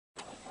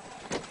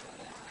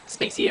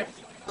Space here.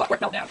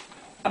 Clockwork meltdown.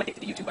 I'm addicted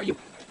to YouTube. Are you?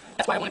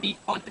 That's why I want to be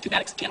on the Tube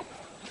Addicts channel.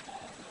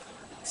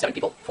 7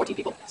 people, 14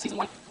 people, season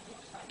 1.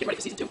 Get ready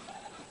for season 2.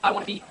 I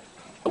want to be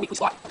a weekly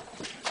slot.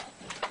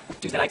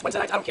 Tuesday nights, Wednesday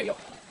nights, I don't care, yo.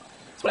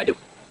 That's what I do.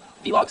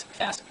 Vlogs,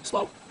 fast,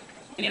 slow,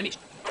 and animation.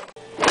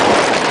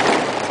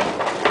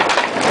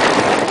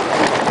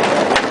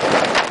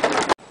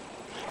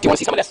 Do you want to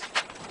see some of this?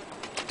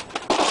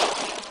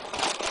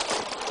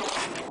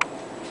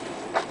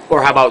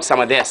 Or how about some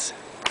of this?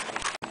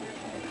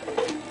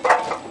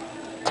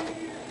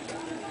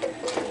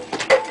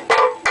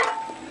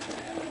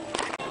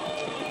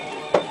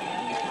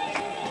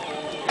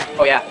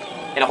 Oh yeah,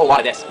 and a whole lot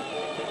of this.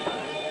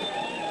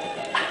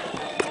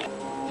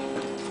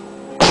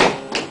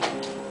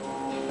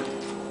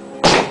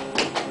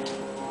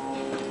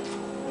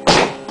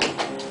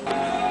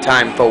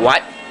 Time for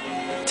what?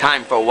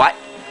 Time for what?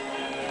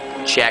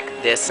 Check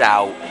this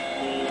out.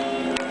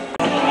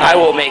 I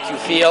will make you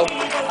feel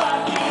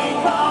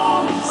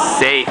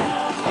safe.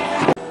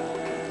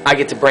 I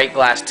get to break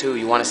glass too.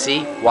 You want to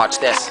see? Watch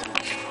this.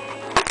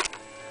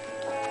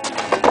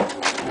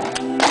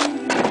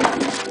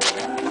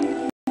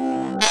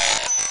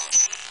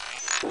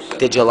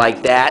 Did you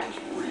like that?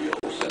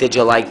 Did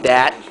you like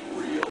that?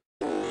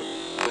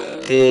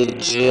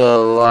 Did you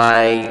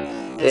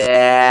like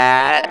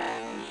that?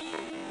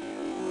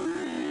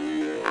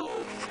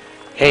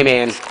 Hey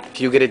man,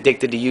 if you get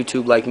addicted to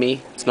YouTube like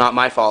me, it's not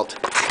my fault.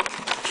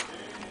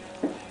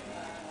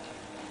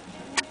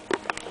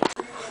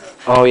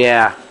 Oh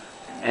yeah,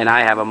 and I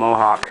have a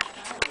mohawk.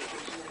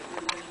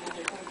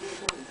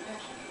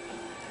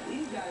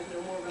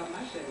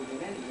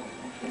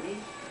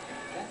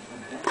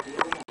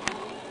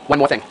 One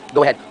more thing.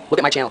 Go ahead. Look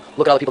at my channel.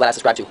 Look at all the people that I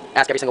subscribe to.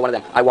 Ask every single one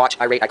of them. I watch,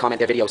 I rate, I comment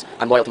their videos.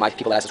 I'm loyal to my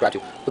people that I subscribe to.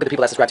 Look at the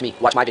people that subscribe to me.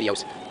 Watch my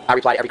videos. I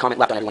reply to every comment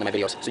left on every one of my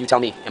videos. So you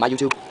tell me, am I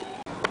YouTube?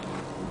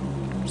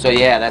 So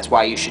yeah, that's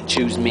why you should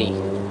choose me.